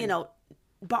accident. you know,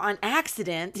 but on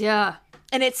accident. Yeah.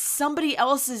 And it's somebody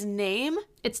else's name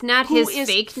It's not who his is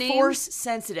fake name. force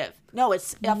sensitive. No,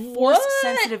 it's a force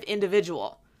sensitive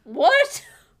individual. What?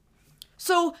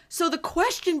 So the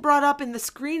question brought up in the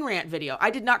Screen Rant video, I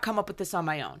did not come up with this on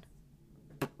my own,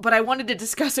 but I wanted to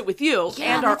discuss it with you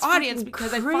and our that's audience fucking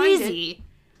because I find crazy.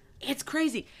 it's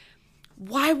crazy.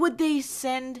 Why would they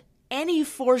send any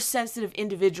force sensitive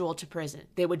individual to prison?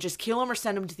 They would just kill him or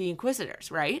send him to the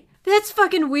Inquisitors, right? That's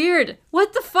fucking weird.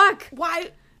 What the fuck?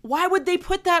 Why would they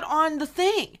put that on the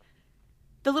thing?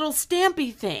 The little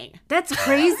stampy thing. That's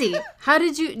crazy. How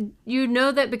did you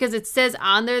know that? Because it says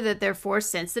on there that they're force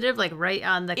sensitive, like right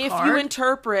on the If card. you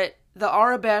interpret the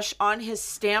Arabesh on his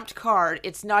stamped card,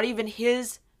 it's not even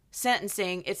his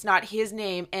sentencing, it's not his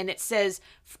name, and it says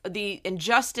the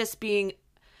injustice being,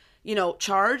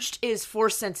 charged is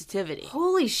force sensitivity.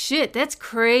 Holy shit, that's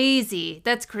crazy.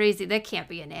 That's crazy. That can't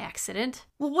be an accident.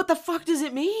 Well, what the fuck does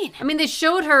it mean? I mean, they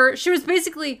showed her, she was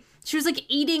like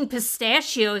eating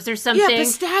pistachios or something. Yeah,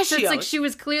 pistachios. So it's like she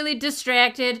was clearly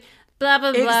distracted, blah,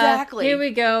 blah, blah. Exactly. Here we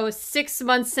go. 6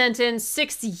 month sentence,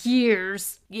 6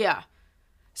 years. Yeah.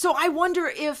 So I wonder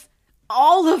if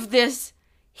all of this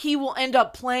he will end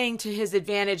up playing to his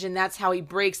advantage, and that's how he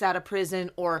breaks out of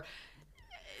prison, or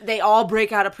they all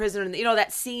break out of prison, and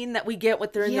that scene that we get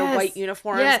with they're in their white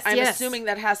uniforms. Yes, I'm yes. assuming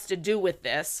that has to do with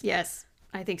this. Yes,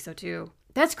 I think so too.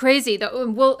 That's crazy.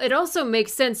 Well, it also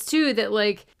makes sense too that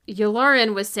like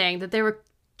Yularen was saying that they were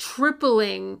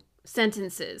tripling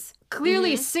sentences.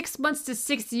 Clearly 6 months to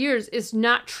 6 years is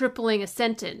not tripling a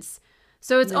sentence.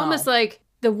 So it's almost like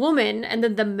the woman and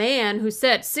then the man who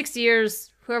said 6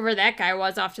 years, whoever that guy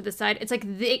was off to the side. It's like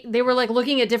they were like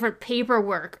looking at different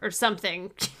paperwork or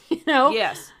something, you know?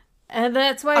 Yes. And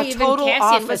that's why A even total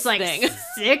Cassian was office like thing.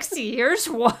 6 years.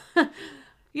 What?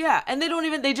 Yeah, and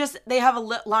they have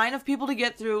a line of people to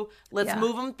get through. Let's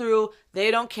move them through.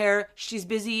 They don't care. She's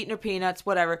busy eating her peanuts,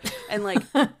 whatever. And like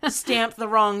stamp the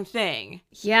wrong thing.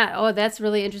 Yeah. Oh, that's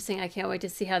really interesting. I can't wait to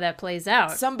see how that plays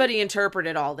out. Somebody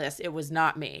interpreted all this. It was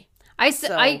not me.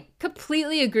 I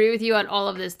completely agree with you on all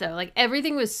of this, though. Like,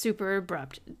 everything was super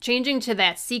abrupt. Changing to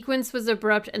that sequence was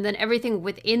abrupt, and then everything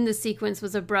within the sequence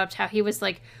was abrupt. How he was,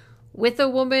 like, with a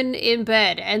woman in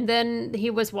bed, and then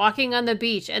he was walking on the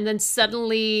beach, and then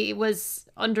suddenly was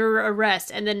under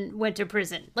arrest, and then went to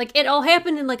prison. Like, it all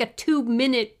happened in, like, a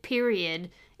 2-minute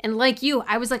period. And like you,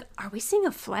 I was like, are we seeing a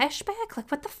flashback?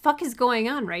 Like, what the fuck is going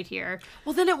on right here?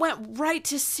 Well, then it went right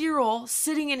to Cyril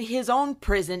sitting in his own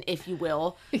prison, if you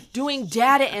will, doing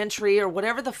data entry or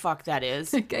whatever the fuck that is.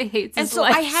 That guy hates And his so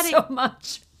life I had so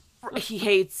much. He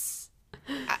hates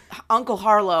Uncle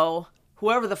Harlow,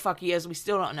 whoever the fuck he is, we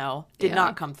still don't know, did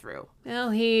not come through.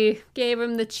 Well, he gave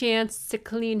him the chance to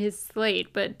clean his slate,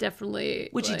 but definitely...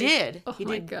 Which like, he did. Oh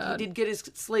my God. He did get his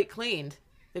slate cleaned.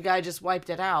 The guy just wiped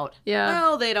it out. Yeah.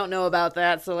 Well, they don't know about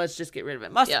that, so let's just get rid of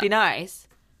it. Must be nice.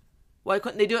 Why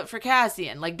couldn't they do it for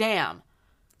Cassian? Like, damn.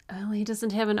 Well, he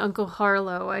doesn't have an Uncle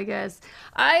Harlow, I guess.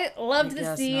 I loved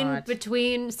the scene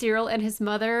between Cyril and his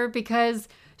mother because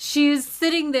she's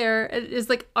sitting there and is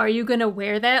like, are you going to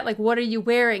wear that? Like, what are you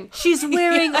wearing? She's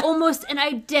wearing almost an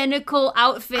identical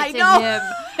outfit to him.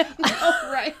 I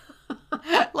know,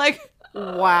 right? Like,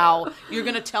 wow. You're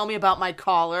going to tell me about my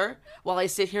collar while I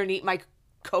sit here and eat my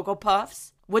Cocoa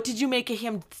Puffs? What did you make of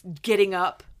him getting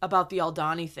up about the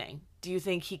Aldani thing? Do you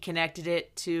think he connected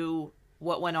it to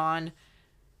what went on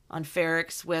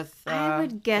Ferrix with I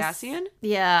would guess, Cassian?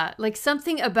 Yeah, like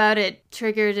something about it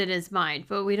triggered in his mind,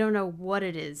 but we don't know what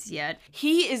it is yet.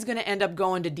 He is going to end up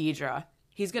going to Deidre.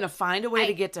 He's going to find a way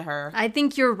to get to her. I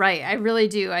think you're right. I really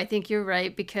do. I think you're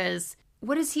right because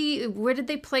where did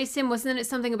they place him? Wasn't it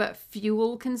something about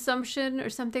fuel consumption or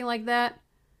something like that?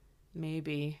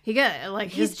 Maybe. He got,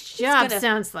 like, his job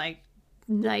sounds like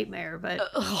nightmare, but...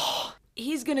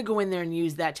 He's going to go in there and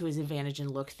use that to his advantage and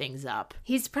look things up.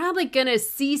 He's probably going to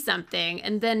see something,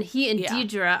 and then he and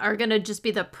Deidre are going to just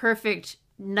be the perfect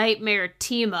nightmare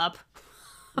team up.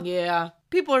 Yeah.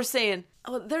 People are saying...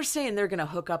 Oh, they're saying they're going to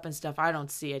hook up and stuff. I don't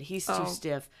see it. He's too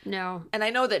stiff. No. And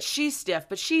I know that she's stiff,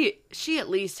 but she at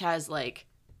least has, like,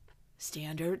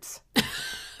 standards.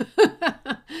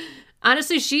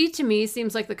 Honestly, she, to me,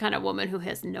 seems like the kind of woman who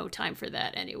has no time for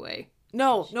that anyway.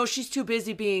 No, she's too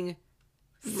busy being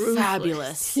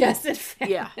fabulous. Yes, and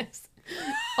fabulous. Yeah.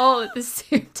 All at the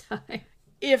same time.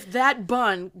 If that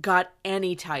bun got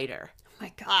any tighter. Oh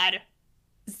my God.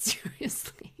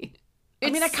 Seriously. I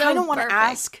mean, I kind of want to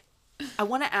ask. I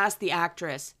want to ask the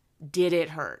actress, did it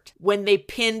hurt when they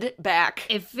pinned back?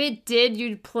 If it did,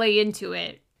 you'd play into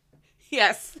it.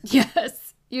 Yes. Yes.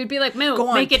 You'd be like, "Moo, go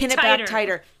on, make it pin tighter. It back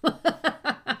tighter."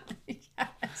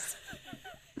 Yes.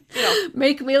 You know,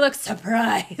 make me look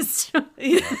surprised.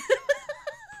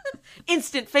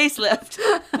 Instant facelift.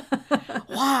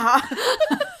 Wow.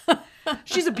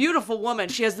 She's a beautiful woman.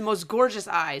 She has the most gorgeous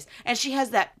eyes, and she has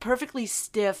that perfectly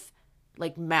stiff,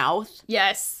 like, mouth.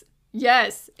 Yes.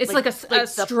 It's like a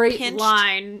straight pinched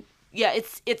line. Yeah,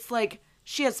 it's like.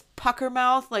 She has pucker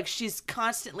mouth, like she's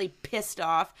constantly pissed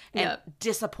off and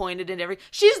disappointed in everything.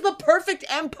 She's the perfect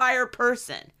Empire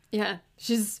person. Yeah,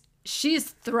 she's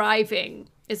thriving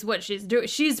is what she's doing.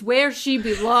 She's where she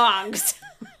belongs.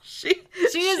 she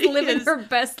is living her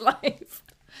best life.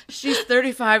 She's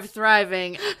 35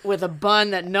 thriving with a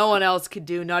bun that no one else could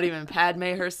do, not even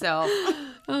Padme herself.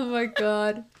 Oh my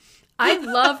God. I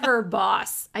love her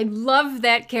boss. I love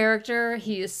that character.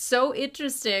 He is so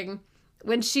interesting.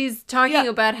 When she's talking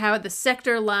about how the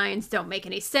sector lines don't make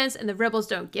any sense and the rebels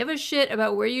don't give a shit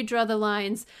about where you draw the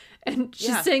lines. And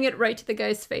she's saying it right to the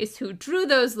guy's face who drew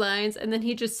those lines. And then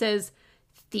he just says,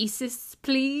 "Thesis,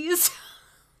 please."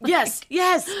 Yes.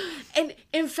 And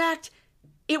in fact,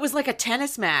 it was like a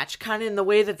tennis match, kind of in the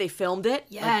way that they filmed it.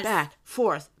 Yes. Like back,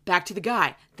 forth, back to the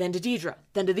guy, then to Deidre,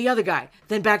 then to the other guy,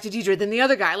 then back to Deidre, then the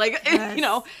other guy. Like, you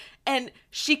know. And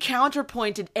she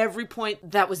counterpointed every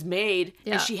point that was made,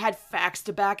 and she had facts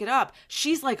to back it up.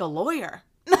 She's like a lawyer.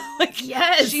 Like,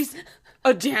 yes. She's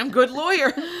a damn good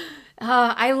lawyer.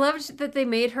 I loved that they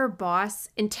made her boss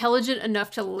intelligent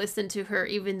enough to listen to her,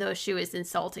 even though she was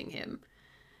insulting him.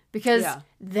 Because Yeah.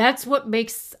 that's what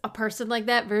makes a person like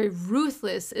that very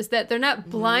ruthless, is that they're not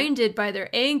blinded by their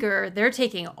anger. They're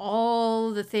taking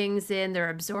all the things in, they're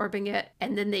absorbing it,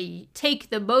 and then they take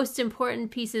the most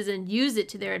important pieces and use it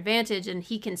to their advantage. And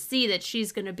he can see that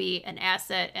she's going to be an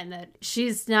asset and that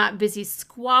she's not busy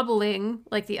squabbling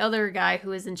like the other guy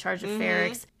who is in charge of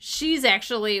Ferrix. She's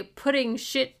actually putting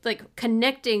shit, like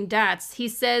connecting dots. He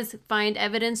says, find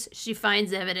evidence. She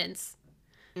finds evidence.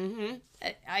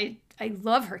 I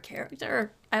love her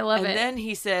character. I love it. And then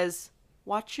he says,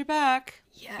 watch your back.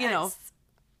 Yes. You know,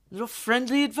 little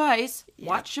friendly advice.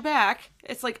 Watch your back.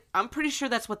 It's like, I'm pretty sure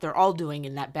that's what they're all doing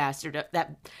in that bastard,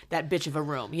 that bitch of a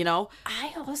room, you know?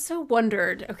 I also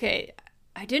wondered, okay,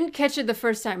 I didn't catch it the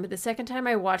first time, but the second time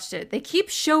I watched it, they keep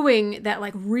showing that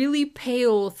like really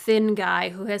pale, thin guy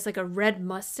who has like a red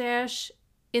mustache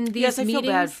in these Yes, I meetings.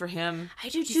 feel bad for him. I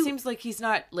do He too. seems like he's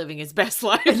not living his best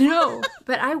life. No,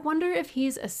 but I wonder if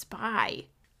he's a spy.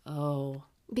 Oh.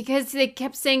 Because they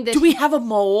kept saying that Do we have a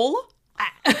mole?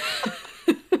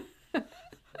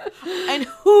 And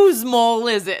whose mole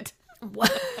is it?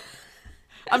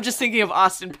 I'm just thinking of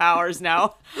Austin Powers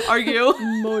now. Are you?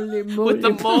 With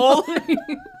the mole?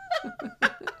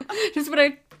 Just when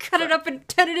I cut it up and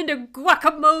turn it into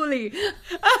guacamole.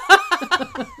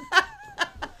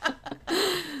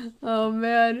 Oh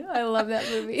man, I love that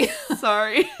movie.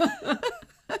 Sorry.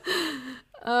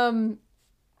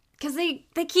 Because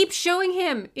they keep showing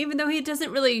him, even though he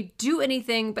doesn't really do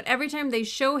anything, but every time they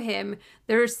show him,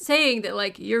 they're saying that,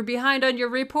 like, you're behind on your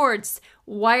reports.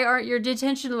 Why aren't your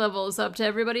detention levels up to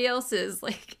everybody else's?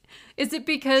 Like, is it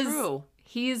because True.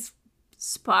 he's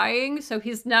spying, so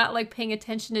he's not, like, paying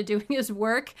attention to doing his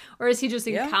work? Or is he just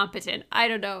incompetent? I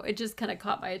don't know. It just kind of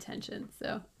caught my attention,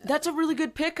 so. That's a really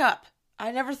good pickup.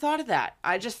 I never thought of that.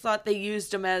 I just thought they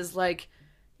used him as, like,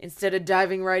 instead of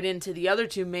diving right into the other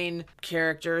two main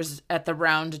characters at the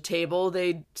round table,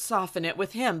 they soften it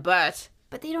with him. But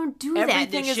they don't do that.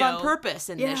 everything this is on show. purpose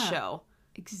in this show.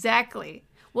 Exactly.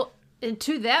 Well, and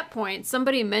to that point,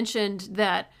 somebody mentioned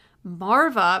that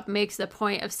Marva makes the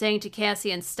point of saying to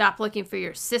Cassian, stop looking for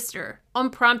your sister,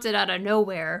 unprompted out of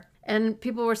nowhere. And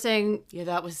people were saying, Yeah,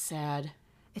 that was sad.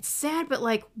 it's sad, but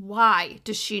like, why?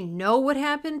 Does she know what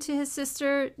happened to his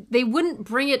sister? They wouldn't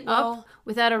bring it up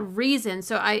without a reason.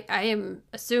 So I am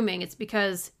assuming it's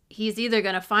because he's either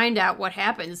going to find out what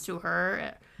happens to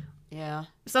her. Yeah.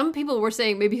 Some people were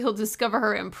saying maybe he'll discover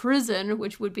her in prison,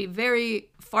 which would be very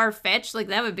far-fetched. Like,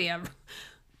 that would be a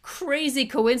crazy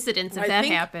coincidence if I that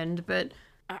think- happened. But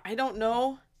I don't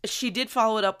know. She did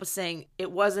follow it up with saying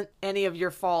it wasn't any of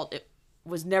your fault. It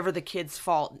was never the kids'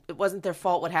 fault. It wasn't their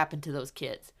fault what happened to those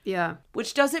kids. yeah.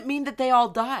 Which doesn't mean that they all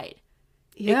died.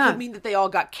 Yeah. It could mean that they all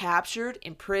got captured,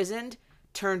 imprisoned,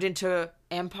 turned into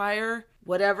empire,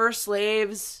 whatever,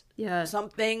 slaves, Yeah.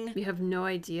 something. We have no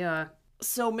idea.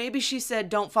 So maybe she said,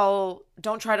 don't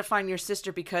try to find your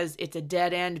sister because it's a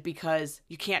dead end because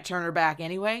you can't turn her back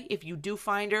anyway. If you do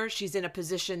find her, she's in a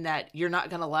position that you're not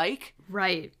going to like.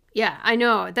 Right. Yeah, I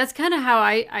know. That's kind of how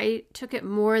I took it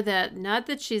more, that not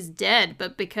that she's dead,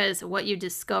 but because what you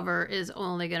discover is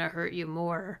only going to hurt you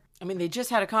more. I mean, they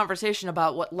just had a conversation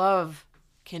about what love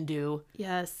can do.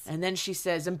 Yes. And then she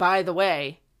says, and by the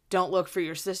way, don't look for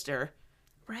your sister.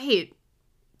 Right.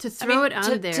 To throw it on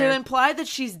to, there. To imply that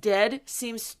she's dead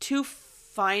seems too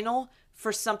final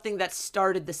for something that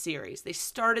started the series. They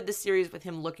started the series with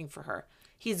him looking for her.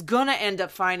 He's going to end up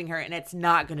finding her, and it's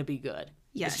not going to be good.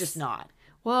 Yes. It's just not.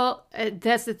 Well,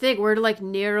 that's the thing. We're like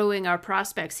narrowing our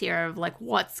prospects here of like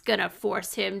what's gonna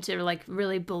force him to like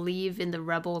really believe in the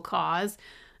rebel cause.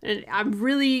 And I'm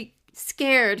really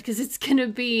scared because it's gonna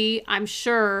be, I'm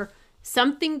sure,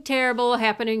 something terrible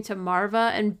happening to Marva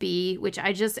and B, which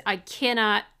I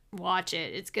cannot watch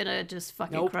it. It's gonna just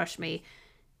fucking crush me.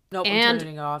 Nope, And- I'm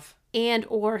turning off. And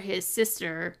or his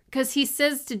sister, because he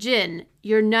says to Jin,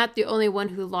 you're not the only one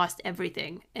who lost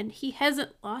everything. And he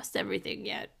hasn't lost everything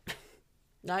yet.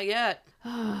 Not yet.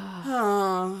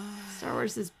 Oh. Star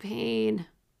Wars is pain.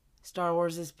 Star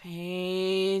Wars is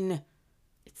pain.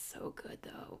 It's so good,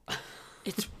 though.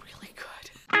 It's really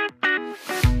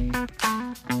good.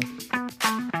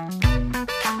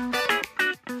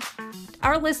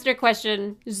 Our listener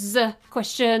questions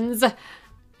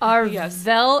are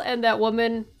Vel and that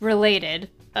woman related.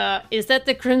 Is that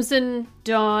the Crimson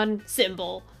Dawn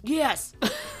symbol? Yes.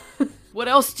 What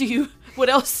else do you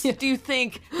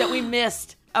think that we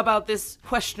missed about this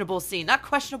questionable scene? Not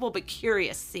questionable, but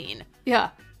curious scene. Yeah.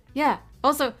 Yeah.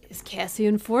 Also, is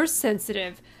Cassian Force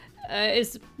sensitive?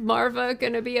 Is Marva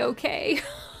gonna be okay?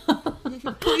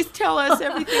 Please tell us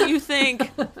everything you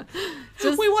think.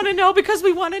 We want to know because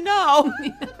we want to know.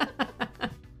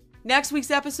 Next week's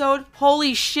episode,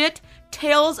 holy shit,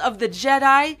 Tales of the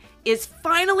Jedi is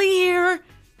finally here.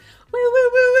 Woo,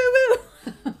 woo, woo,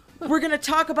 woo, woo. We're going to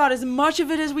talk about as much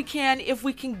of it as we can, if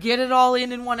we can get it all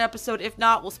in one episode. If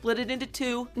not, we'll split it into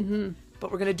two.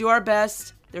 But we're going to do our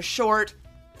best. They're short.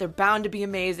 They're bound to be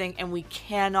amazing, and we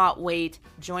cannot wait.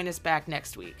 Join us back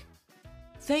next week.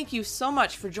 Thank you so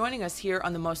much for joining us here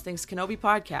on the Most Things Kenobi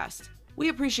podcast. We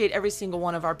appreciate every single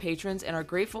one of our patrons and are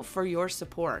grateful for your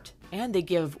support. And they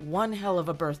give one hell of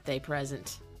a birthday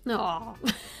present. Aw.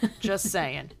 Just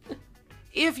saying.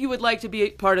 If you would like to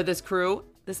be part of this crew,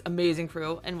 this amazing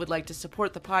crew, and would like to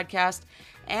support the podcast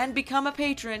and become a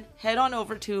patron, head on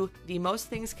over to the Most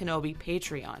Things Kenobi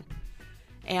Patreon.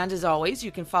 And as always,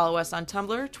 you can follow us on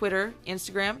Tumblr, Twitter,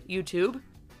 Instagram, YouTube.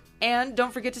 And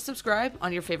don't forget to subscribe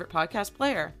on your favorite podcast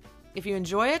player. If you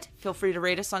enjoy it, feel free to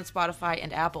rate us on Spotify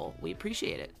and Apple. We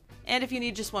appreciate it. And if you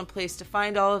need just one place to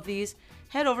find all of these,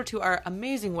 head over to our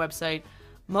amazing website,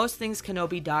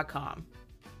 mostthingskenobi.com.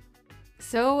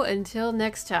 So until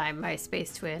next time, my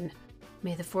space twin,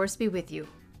 may the Force be with you.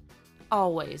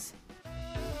 Always.